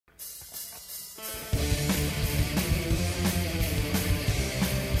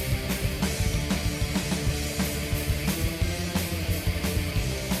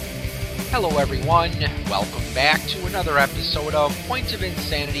Hello, everyone. Welcome back to another episode of Points of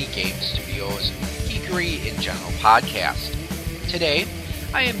Insanity Game Studios Geekery in General podcast. Today,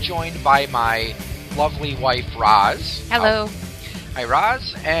 I am joined by my lovely wife, Roz. Hello. Hi,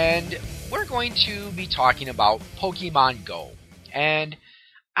 Roz, and we're going to be talking about Pokemon Go. And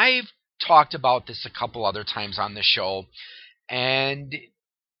I've talked about this a couple other times on the show, and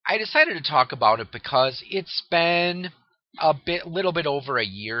I decided to talk about it because it's been little bit over a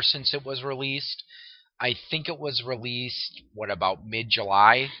year since it was released. I think it was released, about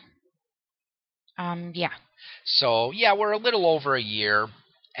mid-July? Yeah. So, yeah, we're a little over a year,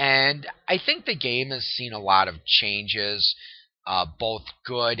 and I think the game has seen a lot of changes, both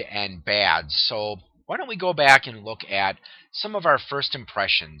good and bad. So, why don't we go back and look at some of our first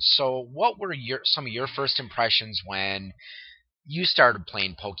impressions? So, what were some of your first impressions when you started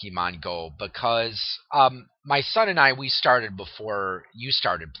playing Pokemon Go? Because my son and I, we started before you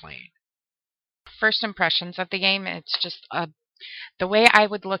started playing. First impressions of the game, it's just the way I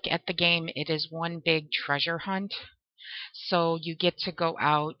would look at the game, it is one big treasure hunt. So you get to go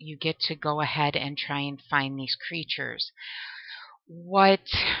out, you get to go ahead and try and find these creatures. What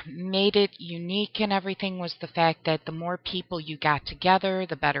made it unique and everything was the fact that the more people you got together,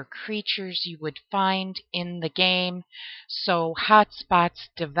 the better creatures you would find in the game. So hotspots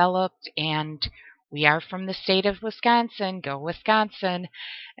developed, and we are from the state of Wisconsin, go Wisconsin.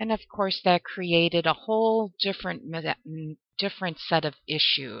 And of course that created a whole different set of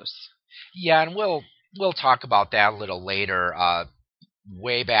issues. Yeah, and we'll talk about that a little later.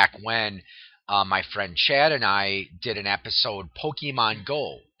 Way back when my friend Chad and I did an episode, Pokemon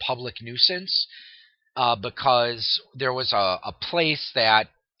Go, Public Nuisance, because there was a place that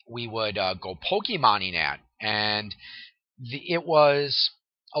we would go Pokemoning at, and it was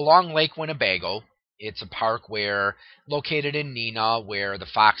along Lake Winnebago. It's a park located in Neenah, where the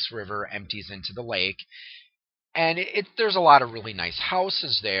Fox River empties into the lake, and there's a lot of really nice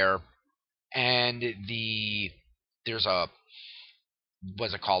houses there, and there's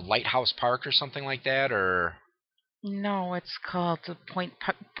was it called Lighthouse Park or something like that, or? No, it's called the Point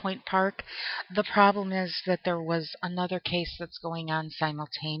Park. The problem is that there was another case that's going on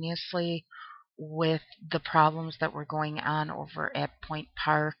simultaneously with the problems that were going on over at Point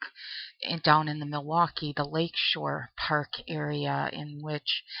Park and down in the Milwaukee, the Lakeshore Park area, in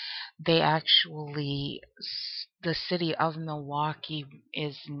which they actually, the city of Milwaukee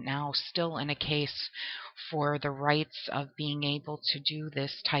is now still in a case for the rights of being able to do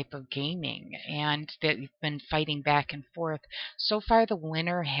this type of gaming, and they've been fighting back and forth. So far, the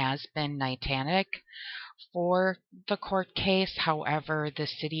winner has been Niantic for the court case. However, the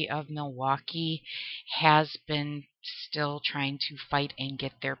city of Milwaukee has been still trying to fight and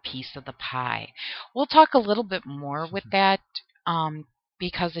get their piece of the pie. We'll talk a little bit more with that,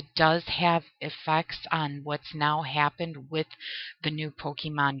 because it does have effects on what's now happened with the new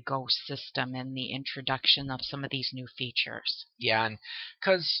Pokemon Go system and the introduction of some of these new features. Yeah, and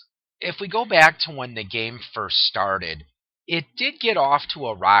because if we go back to when the game first started, it did get off to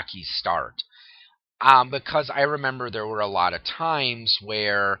a rocky start. Because I remember there were a lot of times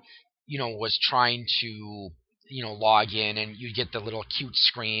where, was trying to, log in, and you get the little cute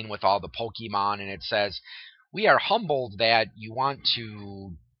screen with all the Pokemon, and it says, "We are humbled that you want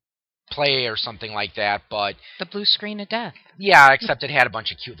to play," or something like that, but... The blue screen of death. Yeah, except it had a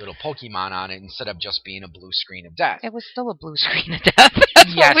bunch of cute little Pokemon on it instead of just being a blue screen of death. It was still a blue screen of death.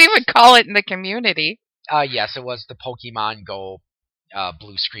 That's Yes. what we would call it in the community. Yes, it was the Pokemon Go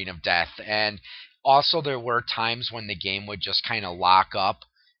blue screen of death. And also there were times when the game would just kind of lock up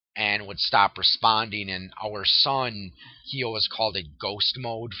and would stop responding, and our son, he always called it ghost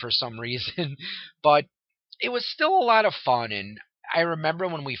mode for some reason. But it was still a lot of fun, and I remember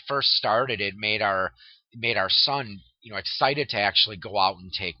when we first started, it made our son, excited to actually go out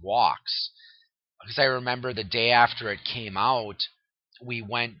and take walks. Because I remember the day after it came out, we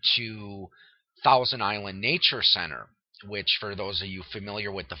went to Thousand Island Nature Center, which, for those of you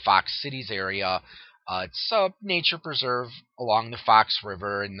familiar with the Fox Cities area, it's a nature preserve along the Fox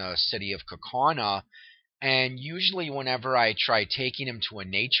River in the city of Kaukauna. And usually whenever I try taking him to a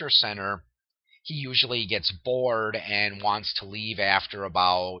nature center, he usually gets bored and wants to leave after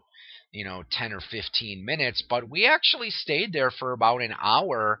about, 10 or 15 minutes. But we actually stayed there for about an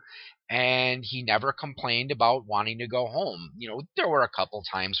hour, and he never complained about wanting to go home. There were a couple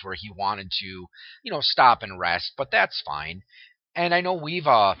times where he wanted to, stop and rest, but that's fine. And I know we've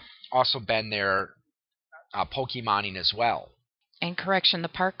also been there Pokemoning as well. And correction, the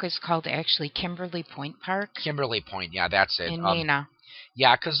park is called actually Kimberly Point Park. Kimberly Point, yeah, that's it. In Neenah.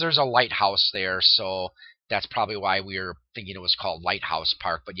 Yeah, because there's a lighthouse there, so that's probably why we were thinking it was called Lighthouse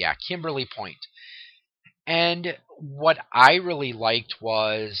Park. But yeah, Kimberly Point. And what I really liked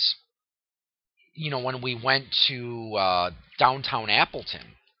was, when we went to downtown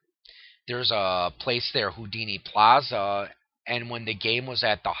Appleton, there's a place there, Houdini Plaza, and when the game was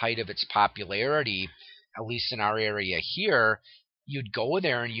at the height of its popularity, at least in our area here, you'd go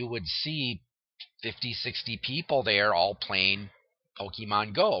there and you would see 50, 60 people there all playing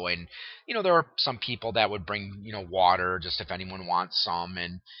Pokemon Go. And, there were some people that would bring, water just if anyone wants some.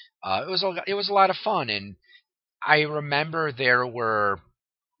 And it was a lot of fun. And I remember there were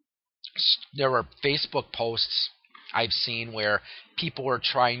Facebook posts I've seen where people were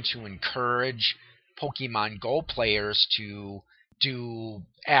trying to encourage Pokemon Go players to do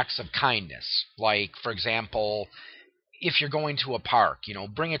acts of kindness. Like, for example, if you're going to a park,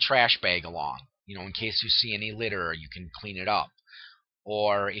 bring a trash bag along, in case you see any litter, you can clean it up.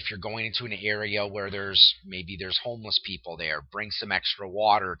 Or if you're going into an area where there's homeless people there, bring some extra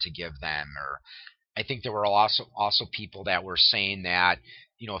water to give them. Or I think there were also people that were saying that,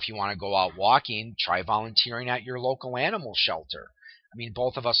 if you want to go out walking, try volunteering at your local animal shelter. I mean,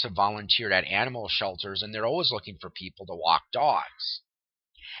 both of us have volunteered at animal shelters, and they're always looking for people to walk dogs.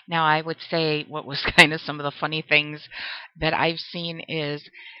 Now, I would say what was kind of some of the funny things that I've seen is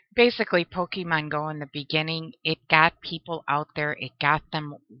basically Pokemon Go in the beginning, it got people out there, it got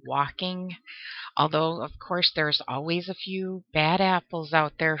them walking. Although, of course, there's always a few bad apples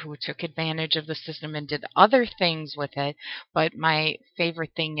out there who took advantage of the system and did other things with it. But my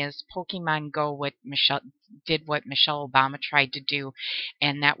favorite thing is Pokemon Go what Michelle Obama tried to do,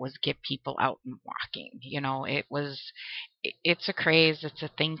 and that was get people out and walking. It's a craze, it's a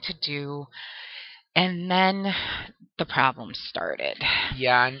thing to do. And then the problems started.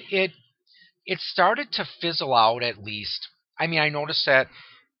 Yeah, and it started to fizzle out, at least. I mean, I noticed that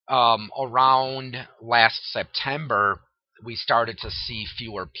around last September, we started to see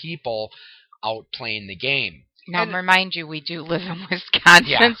fewer people out playing the game. Now, And remind you, we do live in Wisconsin,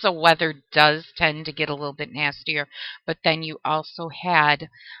 yeah, so weather does tend to get a little bit nastier. But then you also had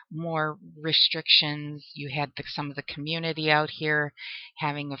more restrictions. You had some of the community out here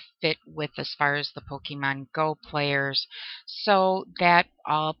having a fit with as far as the Pokemon Go players. So that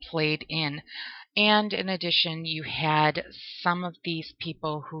all played in. And in addition, you had some of these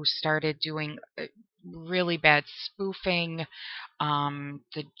people who started doing really bad spoofing, the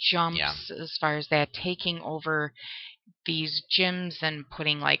yeah. jumps as far as that, taking over these gyms and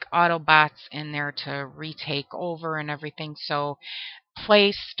putting like Autobots in there to retake over and everything. So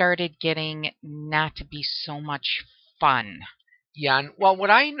play started getting not to be so much fun. Yeah, and well, what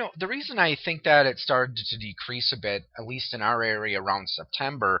I know, the reason I think that it started to decrease a bit, at least in our area around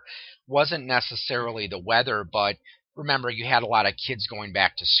September, wasn't necessarily the weather, but remember, you had a lot of kids going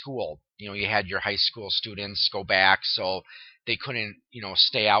back to school. You had your high school students go back, so they couldn't,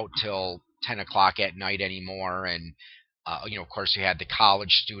 stay out till 10 o'clock at night anymore. And, of course, you had the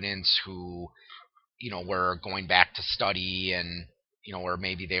college students who, were going back to study, and, or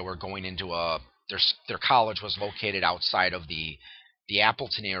maybe they were going into their college was located outside of the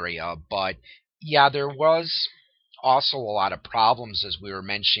Appleton area. But yeah, there was also a lot of problems, as we were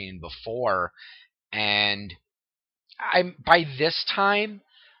mentioning before. And by this time,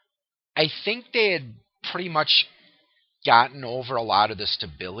 I think they had pretty much gotten over a lot of the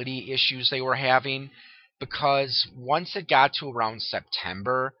stability issues they were having, because once it got to around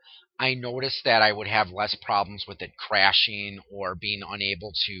September, I noticed that I would have less problems with it crashing or being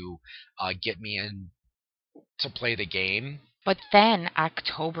unable to get me in to play the game. But then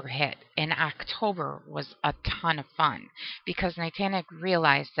October hit, and October was a ton of fun because Niantic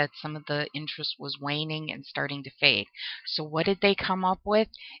realized that some of the interest was waning and starting to fade. So what did they come up with?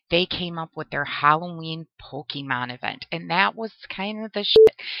 They came up with their Halloween Pokemon event, and that was kind of the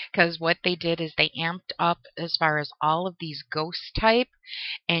shit because what they did is they amped up as far as all of these ghost type,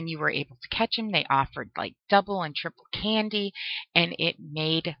 and you were able to catch them. They offered like double and triple candy, and it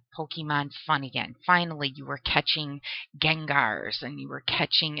made Pokemon fun again. Finally, you were catching Gengars, and you were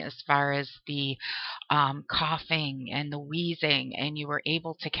catching as far as the coughing and the wheezing, and you were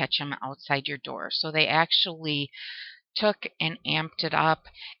able to catch them outside your door. So they actually took and amped it up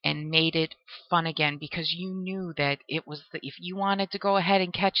and made it fun again because you knew that it was if you wanted to go ahead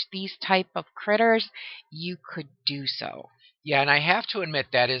and catch these type of critters, you could do so. Yeah, and I have to admit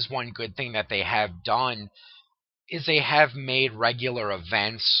that is one good thing that they have done, is they have made regular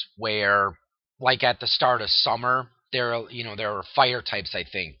events where, like at the start of summer, there are fire types. I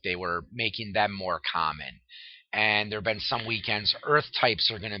think they were making them more common, and there have been some weekends earth types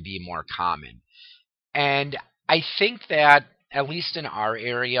are going to be more common. And I think that, at least in our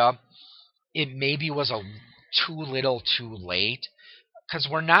area, it maybe was a too little too late because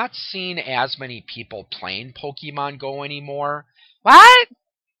we're not seeing as many people playing Pokemon Go anymore. What?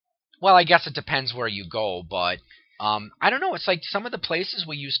 Well, I guess it depends where you go, but I don't know. It's like some of the places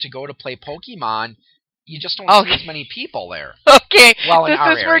we used to go to play Pokemon, you just don't see as many people there. Okay. Well, in This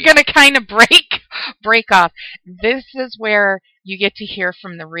our is we're area. gonna kind of break off. This is where you get to hear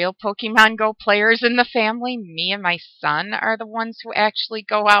from the real Pokemon Go players in the family. Me and my son are the ones who actually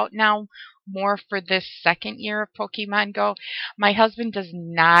go out now more for this second year of Pokemon Go. My husband does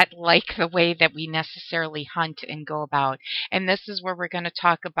not like the way that we necessarily hunt and go about. And this is where we're going to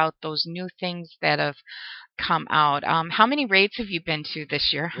talk about those new things that have come out. How many raids have you been to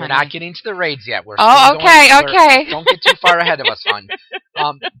this year, honey? We're not getting to the raids yet. We're oh, still okay, going, okay. Don't get too far ahead of us, hon.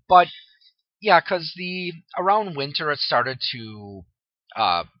 But yeah, because around winter it started to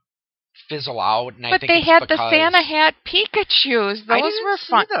fizzle out, and I But think they it's had because the Santa Hat Pikachus. I Those didn't were see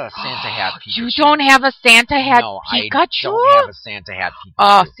fun. the Santa Hat Pikachu. You don't have a Santa Hat No, Pikachu? I don't have a Santa Hat Pikachu.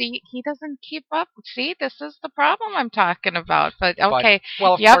 Oh, see, he doesn't keep up. See, this is the problem I'm talking about. But okay,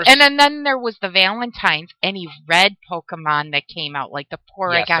 well, of yep. course, And then there was the Valentine's, any red Pokemon that came out, like the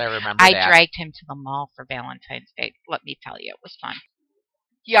Porygon. yes, I remember I that. dragged him to the mall for Valentine's Day. Let me tell you, it was fun.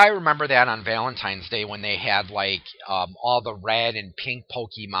 Yeah, I remember that on Valentine's Day when they had like all the red and pink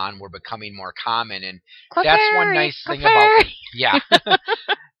Pokemon were becoming more common, and that's one nice thing about yeah,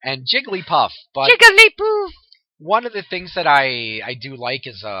 and Jigglypuff. But Jigglypuff. one of the things that I do like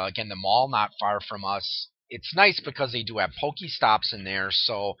is again the mall not far from us. It's nice because they do have Pokestops in there,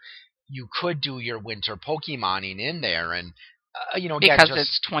 so you could do your winter Pokemoning in there, and again, because just,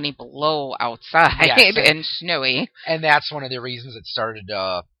 it's 20 below outside yes, and snowy. And that's one of the reasons it started.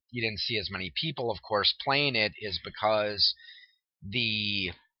 You didn't see as many people, of course, playing it is because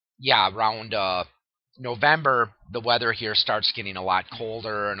around November the weather here starts getting a lot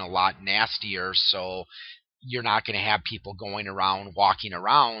colder and a lot nastier, so you're not going to have people going around walking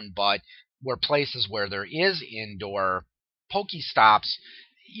around. But where places where there is indoor Pokestops,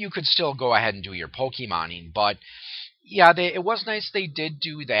 you could still go ahead and do your Pokemoning. But yeah, it was nice they did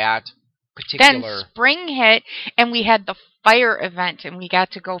do that particular. Then spring hit, and we had the fire event, and we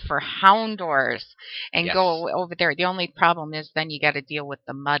got to go for Houndours and Yes. go over there. The only problem is then you got to deal with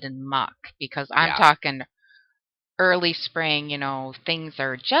the mud and muck, because I'm Yeah. talking early spring, things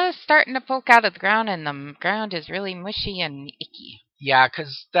are just starting to poke out of the ground, and the ground is really mushy and icky. Yeah,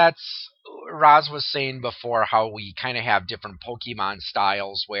 because that's Roz was saying before how we kind of have different Pokemon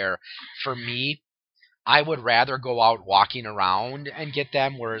styles. Where for me, I would rather go out walking around and get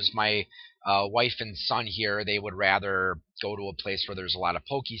them, whereas my wife and son here, they would rather go to a place where there's a lot of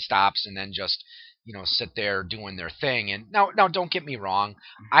Pokestops and then just sit there doing their thing. And now don't get me wrong,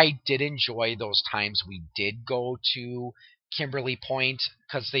 I did enjoy those times we did go to Kimberly Point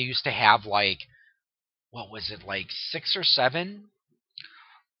because they used to have like, what was it, like 6 or 7?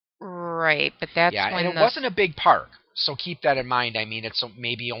 Right, but that's Yeah, when and it wasn't a big park, so keep that in mind. I mean, it's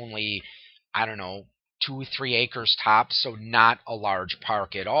maybe only, I don't know, 2-3 acres tops, so not a large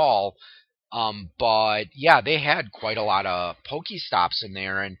park at all. But yeah, they had quite a lot of Pokestops in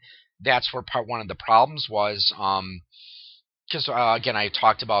there, and that's where one of the problems was. Because again, I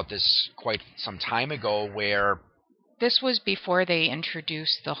talked about this quite some time ago, where this was before they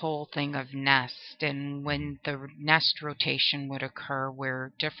introduced the whole thing of nest, and when the nest rotation would occur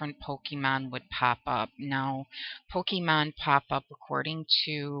where different Pokemon would pop up. Now, Pokemon pop up according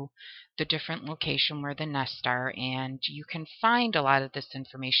to the different location where the nests are, and you can find a lot of this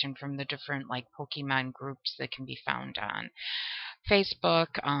information from the different Pokemon groups that can be found on Facebook.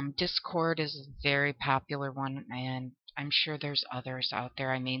 Discord is a very popular one, and I'm sure there's others out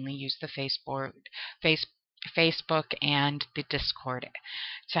there. I mainly use the Facebook and the Discord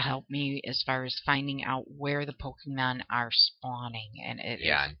to help me as far as finding out where the Pokemon are spawning, and it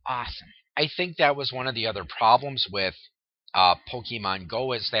is awesome. I think that was one of the other problems with Pokemon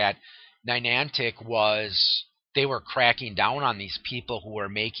Go is that Niantic they were cracking down on these people who were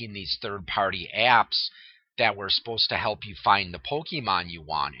making these third-party apps that were supposed to help you find the Pokemon you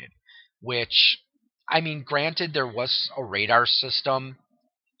wanted, which, I mean, granted, there was a radar system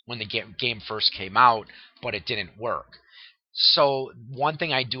when the game first came out, but it didn't work. So one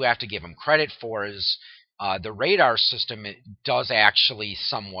thing I do have to give them credit for is the radar system. It does actually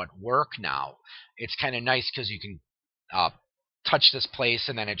somewhat work now. It's kind of nice because you can touch this place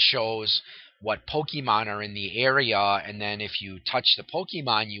and then it shows what Pokemon are in the area, and then if you touch the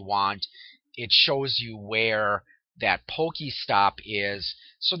Pokemon you want, it shows you where that Pokestop is,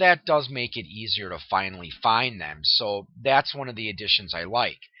 so that does make it easier to finally find them. So that's one of the additions I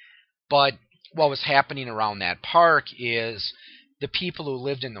like. But what was happening around that park is the people who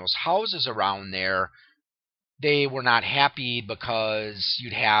lived in those houses around there, they were not happy because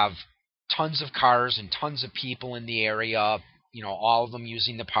you'd have tons of cars and tons of people in the area, all of them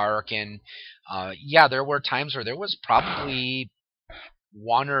using the park. And yeah, there were times where there was probably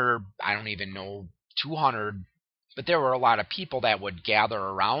one, or I don't even know, 200, but there were a lot of people that would gather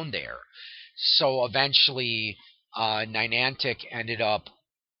around there. So eventually, Niantic ended up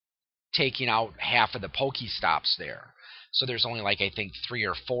taking out half of the Pokestops there. So there's only like, I think, 3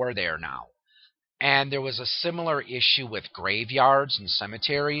 or 4 there now. And there was a similar issue with graveyards and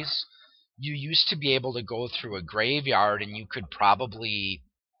cemeteries. You used to be able to go through a graveyard and you could probably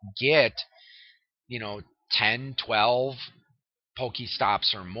get, 10, 12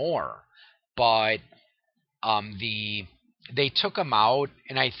 Pokestops or more. But they took them out,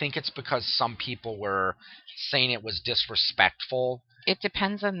 and I think it's because some people were saying it was disrespectful. It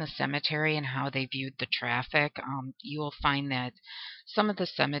depends on the cemetery and how they viewed the traffic. You will find that some of the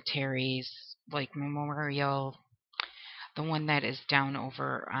cemeteries, like Memorial, the one that is down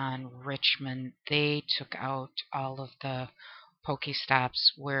over on Richmond, they took out all of the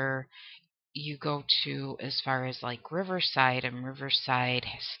Pokestops where you go to as far as like Riverside, and Riverside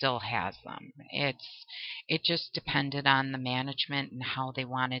still has them. It just depended on the management and how they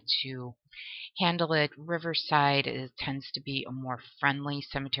wanted to handle it. Riverside tends to be a more friendly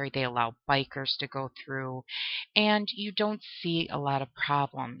cemetery. They allow bikers to go through, and you don't see a lot of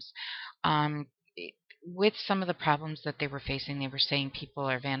problems. Um, with some of the problems that they were facing, they were saying people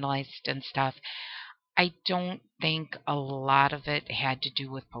are vandalized and stuff. I don't think a lot of it had to do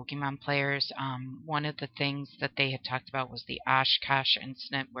with Pokemon players. One of the things that they had talked about was the Oshkosh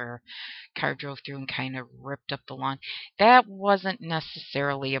incident where a car drove through and kind of ripped up the lawn. That wasn't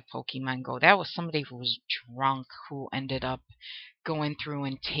necessarily a Pokemon Go. That was somebody who was drunk who ended up going through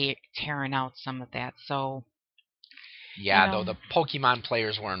and tearing out some of that. So, yeah, though the Pokemon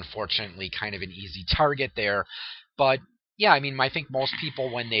players were unfortunately kind of an easy target there. But yeah, I mean, I think most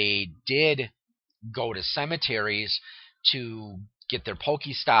people, when they did go to cemeteries to get their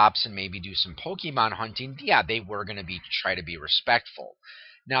Pokestops and maybe do some Pokemon hunting, yeah, they were going to try to be respectful.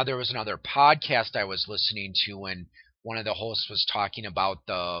 Now, there was another podcast I was listening to, and one of the hosts was talking about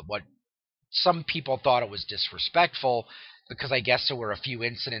what some people thought it was disrespectful, because I guess there were a few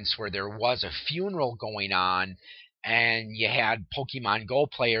incidents where there was a funeral going on, and you had Pokemon Go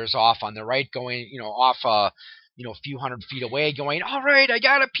players off on the right going, off a few hundred feet away going, all right, I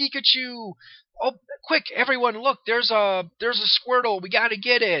got a Pikachu. Oh, quick, everyone, look, there's a Squirtle. We got to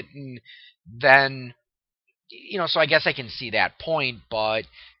get it. And then, so I guess I can see that point. But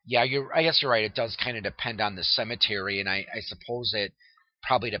yeah, I guess you're right. It does kind of depend on the cemetery, and I suppose it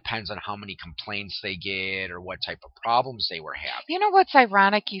probably depends on how many complaints they get or what type of problems they were having. You know what's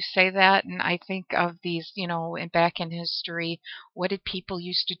ironic? You say that, and I think of these, back in history, what did people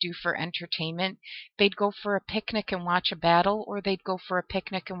used to do for entertainment? They'd go for a picnic and watch a battle, or they'd go for a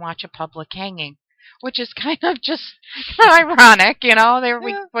picnic and watch a public hanging, which is kind of just ironic, They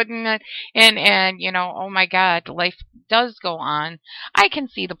were putting it in, and oh my God, life does go on. I can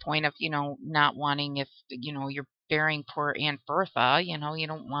see the point of not wanting, if you're burying poor Aunt Bertha, you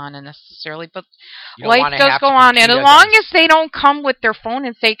don't want to necessarily, but life does go on, and as long as they don't come with their phone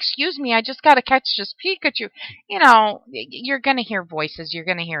and say, "Excuse me, I just got to catch this Pikachu," you're gonna hear voices, you're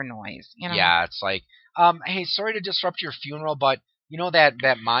gonna hear noise. Yeah, it's like, hey, sorry to disrupt your funeral, but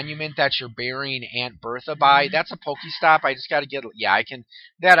that monument that you're burying Aunt Bertha by, that's a Pokestop. I just got to get. Yeah, I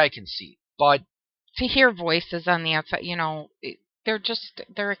can see. But to hear voices on the outside,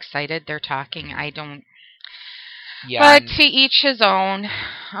 they're excited, they're talking. I don't. Yeah. But to each his own.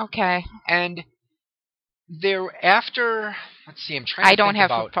 Okay. And thereafter, let's see. I'm trying to. I don't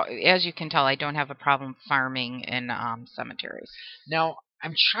have, as you can tell, I don't have a problem farming in cemeteries. Now,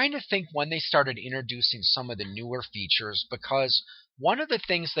 I'm trying to think when they started introducing some of the newer features, because one of the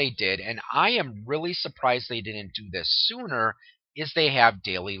things they did, and I am really surprised they didn't do this sooner, is they have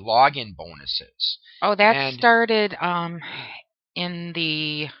daily login bonuses. Oh, that started in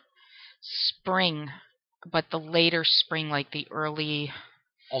the spring, but the later spring, like the early...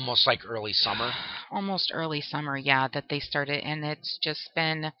 Almost like early summer? Almost early summer, yeah, that they started, and it's just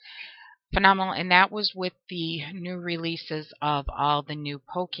been phenomenal. And that was with the new releases of all the new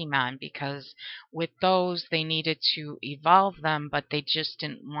Pokemon, because with those they needed to evolve them, but they just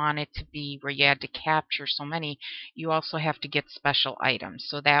didn't want it to be where you had to capture so many. You also have to get special items.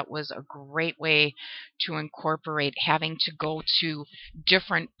 So that was a great way to incorporate having to go to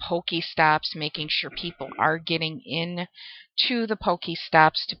different Pokestops, making sure people are getting in to the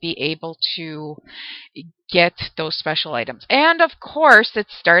Pokestops to be able to get those special items. And of course, it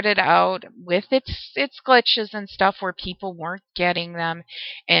started out out with its glitches and stuff where people weren't getting them,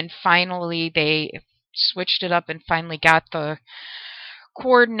 and finally they switched it up and finally got the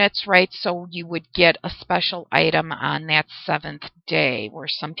coordinates right so you would get a special item on that seventh day where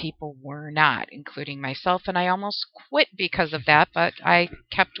some people were not, including myself, and I almost quit because of that, but I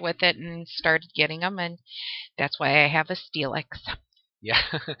kept with it and started getting them, and that's why I have a Steelix. Yeah,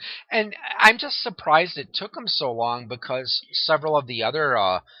 and I'm just surprised it took them so long because several of the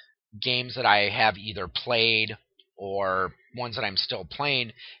other games that I have either played or ones that I'm still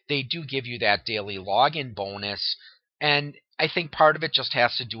playing, they do give you that daily login bonus. And I think part of it just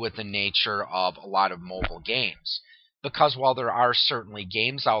has to do with the nature of a lot of mobile games. Because while there are certainly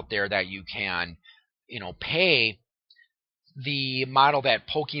games out there that you can, pay, the model that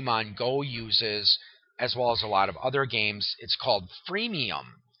Pokemon Go uses, as well as a lot of other games, it's called freemium,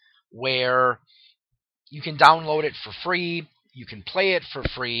 where you can download it for free, you can play it for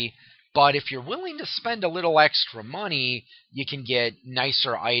free, but if you're willing to spend a little extra money, you can get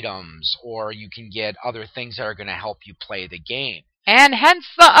nicer items or you can get other things that are going to help you play the game. And hence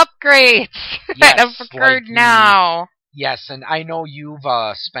the upgrades that have occurred now. Yes, and I know you've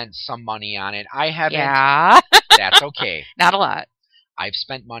spent some money on it. I haven't. Yeah. That's okay. Not a lot. I've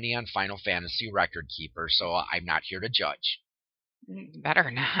spent money on Final Fantasy Record Keeper, so I'm not here to judge. Better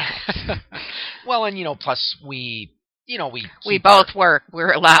not. Well, and plus we both work.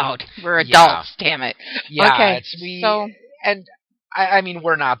 We're allowed. We're adults. Yeah. Damn it. Yeah. Okay. And I mean,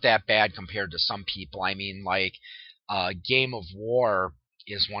 we're not that bad compared to some people. I mean, like, Game of War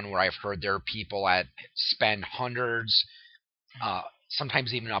is one where I've heard there are people that spend hundreds,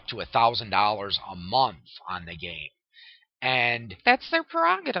 sometimes even up to $1,000 a month on the game. And that's their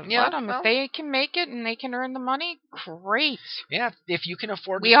prerogative. Yeah, Let them. If they can make it and they can earn the money, great. Yeah, if you can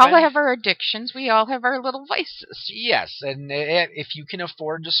afford. We all have our addictions. We all have our little vices. Yes, and if you can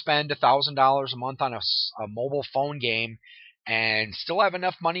afford to spend $1,000 a month on a mobile phone game, and still have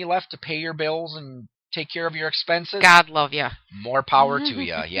enough money left to pay your bills and take care of your expenses, God love you. More power to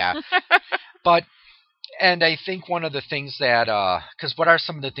you. Yeah, but. And I think one of the things that, because what are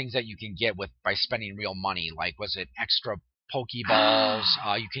some of the things that you can get by spending real money? Like, was it extra Pokeballs?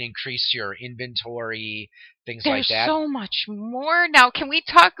 You can increase your inventory, things like that. There's so much more. Now, can we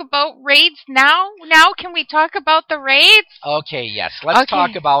talk about raids now? Now, can we talk about the raids? Okay, yes. Let's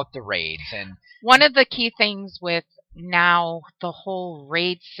talk about the raids. And one of the key things with now the whole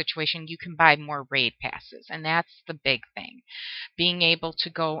raid situation, you can buy more raid passes, and that's the big thing. Being able to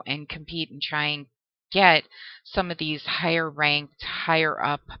go and compete and try and get some of these higher ranked, higher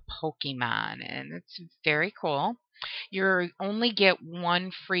up Pokemon, and it's very cool. You only get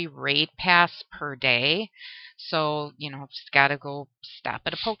one free raid pass per day, so just gotta go stop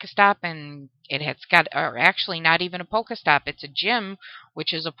at a Pokestop, and or actually not even a Pokestop, it's a gym,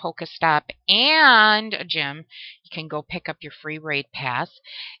 which is a Pokestop and a gym. You can go pick up your free raid pass.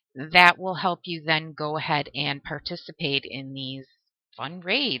 That will help you then go ahead and participate in these fun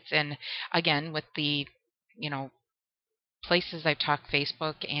raids. And again, with the places I've talked,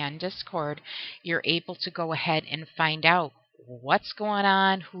 Facebook and Discord, you're able to go ahead and find out what's going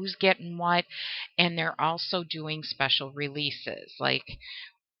on, who's getting what, and they're also doing special releases like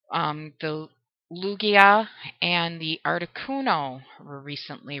the Lugia and the Articuno were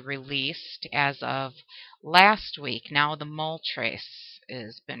recently released as of last week. Now the Moltres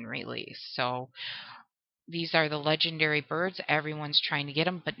has been released. So these are the legendary birds. Everyone's trying to get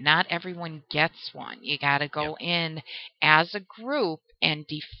them, but not everyone gets one. You got to go in as a group and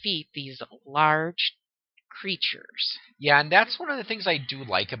defeat these large creatures. Yeah, and that's one of the things I do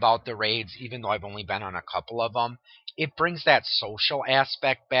like about the raids, even though I've only been on a couple of them. It brings that social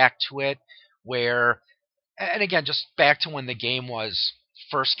aspect back to it, where, and again, just back to when the game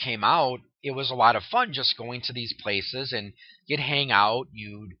first came out, it was a lot of fun just going to these places, and you'd hang out,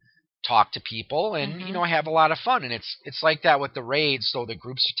 you'd talk to people, and have a lot of fun. And it's like that with the raids, so the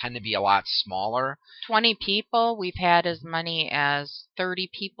groups tend to be a lot smaller. 20 people. We've had as many as 30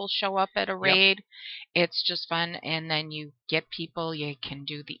 people show up at a raid. It's just fun, and then you get people. You can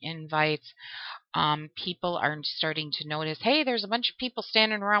do the invites. People are starting to notice, hey, there's a bunch of people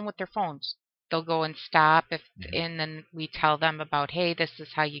standing around with their phones. They'll go and stop, and then we tell them about, hey, this is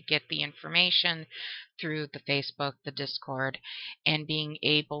how you get the information through the Facebook, the Discord, and being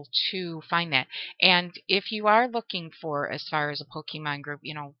able to find that. And if you are looking for, as far as a Pokemon group,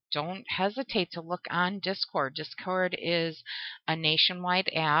 don't hesitate to look on Discord. Discord is a nationwide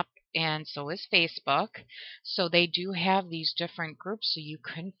app, and so is Facebook. So they do have these different groups, so you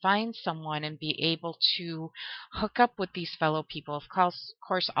can find someone and be able to hook up with these fellow people. Of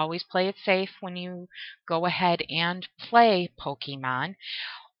course, always play it safe when you go ahead and play Pokemon.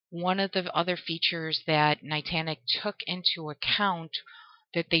 one of the other features that Niantic took into account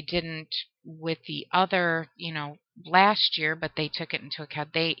that they didn't with the other, last year, but they took it into account.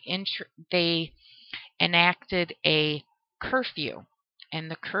 They enacted a curfew, and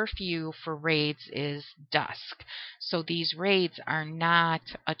the curfew for raids is dusk. So these raids are not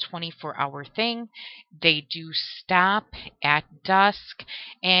a 24-hour thing. They do stop at dusk,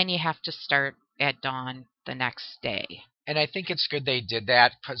 and you have to start at dawn the next day. And I think it's good they did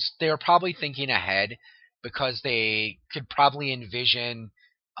that because they were probably thinking ahead, because they could probably envision,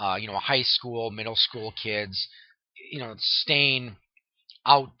 high school, middle school kids, staying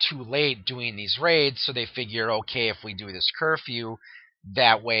out too late doing these raids. So they figure, okay, if we do this curfew,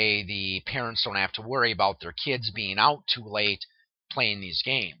 that way the parents don't have to worry about their kids being out too late playing these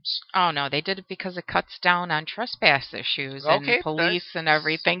games. Oh no, they did it because it cuts down on trespass issues and Okay, police and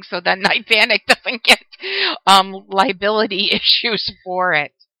everything, so then Niantic doesn't get liability issues for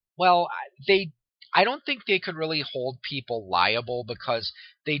it. well, I don't think they could really hold people liable, because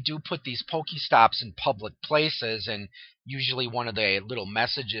they do put these Pokestops in public places, and usually one of the little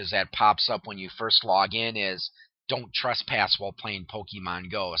messages that pops up when you first log in is "Don't trespass while playing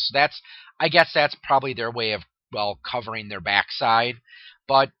Pokemon Go." So I guess that's probably their way of, covering their backside.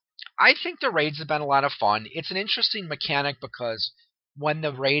 But I think the raids have been a lot of fun. It's an interesting mechanic because when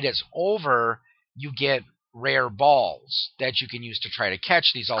the raid is over, you get rare balls that you can use to try to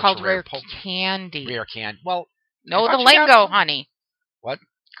catch these It's called ultra rare rare candy. rare can. Well, Know I the thought you got lingo, some. honey. What?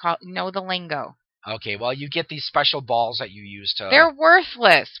 Know the lingo. Okay, well, you get these special balls that you use to. They're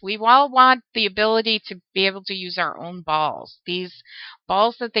worthless. We all want the ability to be able to use our own balls. These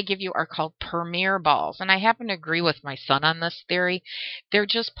balls that they give you are called Premier balls, and I happen to agree with my son on this theory. They're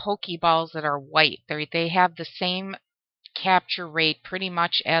just Pokeballs that are white. They have the same capture rate pretty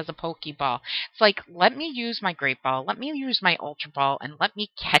much as a Pokeball. It's like, let me use my Great Ball, let me use my Ultra Ball, and let me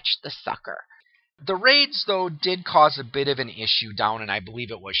catch the sucker. The raids, though, did cause a bit of an issue down in, I believe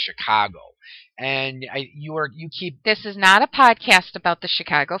it was Chicago, and you keep. This is not a podcast about the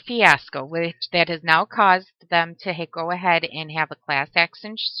Chicago fiasco, which that has now caused them to go ahead and have a class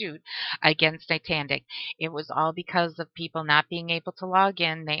action suit against Niantic. It was all because of people not being able to log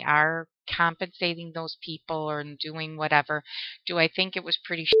in. They are compensating those people or doing whatever. Do I think it was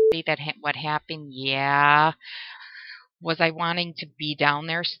pretty shitty that what happened? Yeah. Was I wanting to be down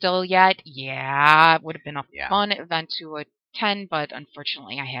there still yet? Yeah, it would have been a Yeah. fun event to attend, but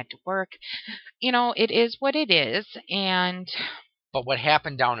unfortunately I had to work. It is what it is, and But what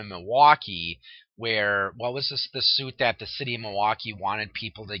happened down in Milwaukee, where what was this the suit that the city of Milwaukee wanted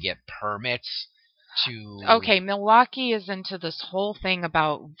people to get permits to? okay, Milwaukee is into this whole thing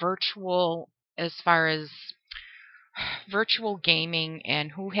about virtual, as far as virtual gaming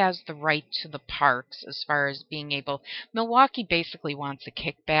and who has the right to the parks, as far as being able. Milwaukee basically wants a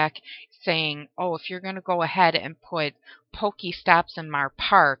kickback, saying, oh, if you're going to go ahead and put Pokestops in our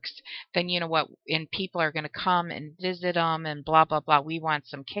parks, then you know what, and people are going to come and visit them and blah blah blah, we want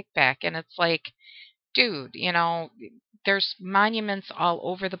some kickback. And it's like, dude, there's monuments all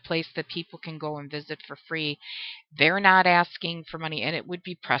over the place that people can go and visit for free. They're not asking for money, and it would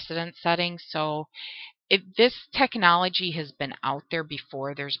be precedent setting. So this technology has been out there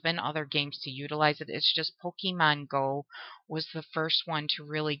before. There's been other games to utilize it. It's just Pokemon Go was the first one to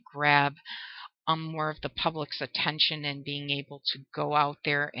really grab more of the public's attention and being able to go out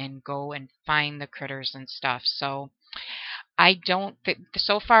there and go and find the critters and stuff. So I don't think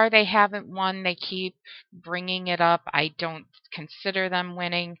so far they haven't won. They keep bringing it up. I don't consider them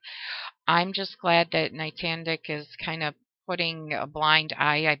winning. I'm just glad that Niantic is kind of putting a blind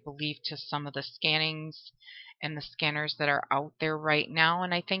eye, I believe, to some of the scannings and the scanners that are out there right now.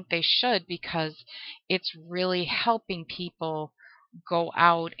 And I think they should, because it's really helping people go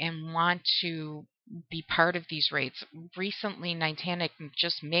out and want to be part of these raids. Recently, Niantic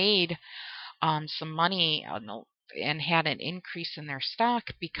just made some money and had an increase in their stock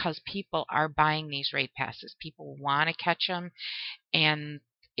because people are buying these raid passes. People want to catch them, and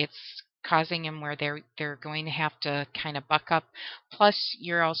it's causing them where they're going to have to kind of buck up. Plus,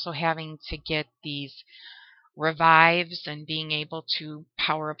 you're also having to get these revives and being able to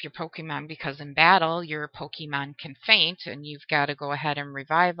power up your Pokemon, because in battle your Pokemon can faint and you've got to go ahead and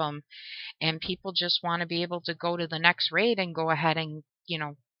revive them. And people just want to be able to go to the next raid and go ahead and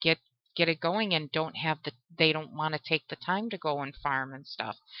get it going, and they don't want to take the time to go and farm and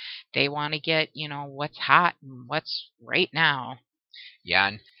stuff. They want to get what's hot and what's right now. Yeah.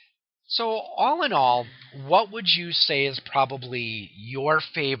 And so, all in all, what would you say is probably your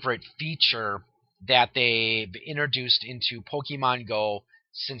favorite feature that they've introduced into Pokemon Go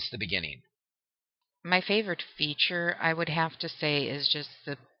since the beginning? My favorite feature, I would have to say, is just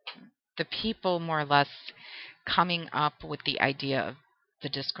the the people more or less coming up with the idea of the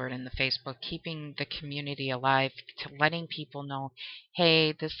Discord and the Facebook, keeping the community alive, to letting people know,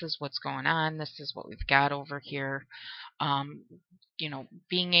 hey, this is what's going on, this is what we've got over here.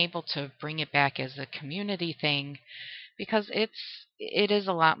 Being able to bring it back as a community thing, because it is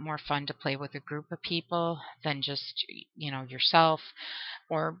a lot more fun to play with a group of people than just yourself,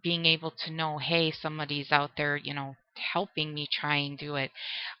 or being able to know, hey, somebody's out there helping me try and do it.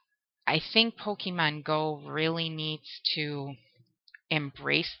 I think Pokemon Go really needs to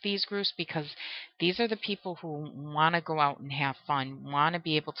embrace these groups, because these are the people who want to go out and have fun, want to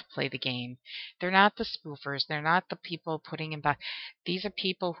be able to play the game. They're not the spoofers. They're not the people putting in back. These are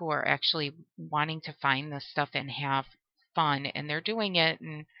people who are actually wanting to find this stuff and have fun, and they're doing it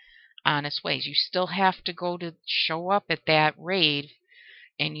in honest ways. You still have to go to show up at that raid,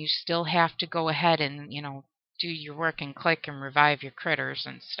 and you still have to go ahead and do your work and click and revive your critters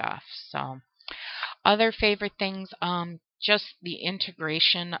and stuff. So other favorite things, just the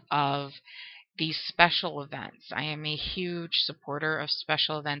integration of these special events. I am a huge supporter of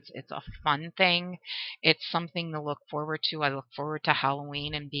special events. It's a fun thing. It's something to look forward to. I look forward to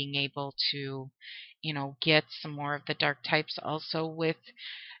Halloween and being able to, get some more of the dark types, also with,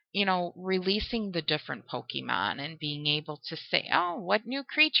 releasing the different Pokemon and being able to say, oh, what new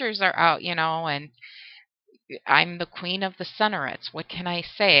creatures are out, and I'm the queen of the Sunnerets. What can I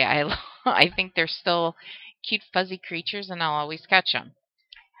say? I think they're still cute fuzzy creatures, and I'll always catch them.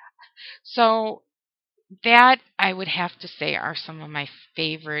 So that, I would have to say, are some of my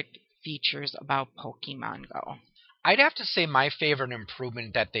favorite features about Pokemon Go. I'd have to say my favorite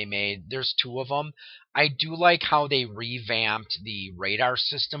improvement that they made, there's two of them. I do like how they revamped the radar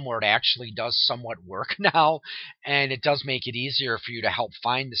system, where it actually does somewhat work now, and it does make it easier for you to help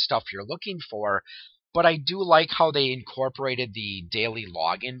find the stuff you're looking for. But I do like how they incorporated the daily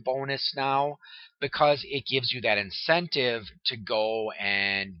login bonus now, because it gives you that incentive to go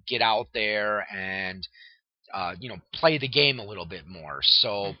and get out there and play the game a little bit more.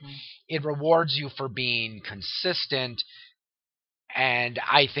 So it rewards you for being consistent, and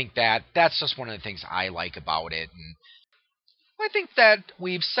I think that's just one of the things I like about it. And I think that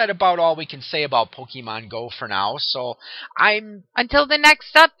we've said about all we can say about Pokemon Go for now. So until the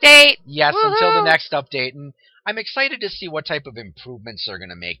next update. Yes, Woo-hoo! Until the next update, and I'm excited to see what type of improvements they're going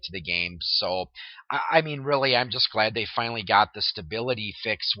to make to the game. So, I mean, really, I'm just glad they finally got the stability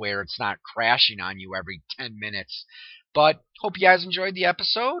fix where it's not crashing on you every 10 minutes. But hope you guys enjoyed the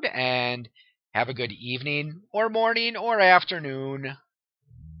episode, and have a good evening, or morning, or afternoon,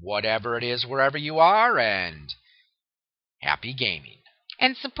 whatever it is, wherever you are, and happy gaming.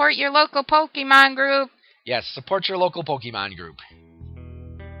 And support your local Pokemon group. Yes, support your local Pokemon group.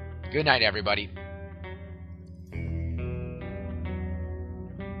 Good night, everybody.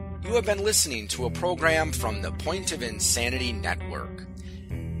 You have been listening to a program from the Point of Insanity Network.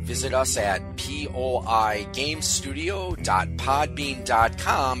 Visit us at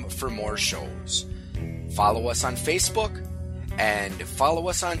poigamestudio.podbean.com for more shows. Follow us on Facebook, and follow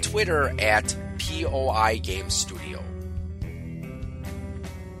us on Twitter at POI Game Studio.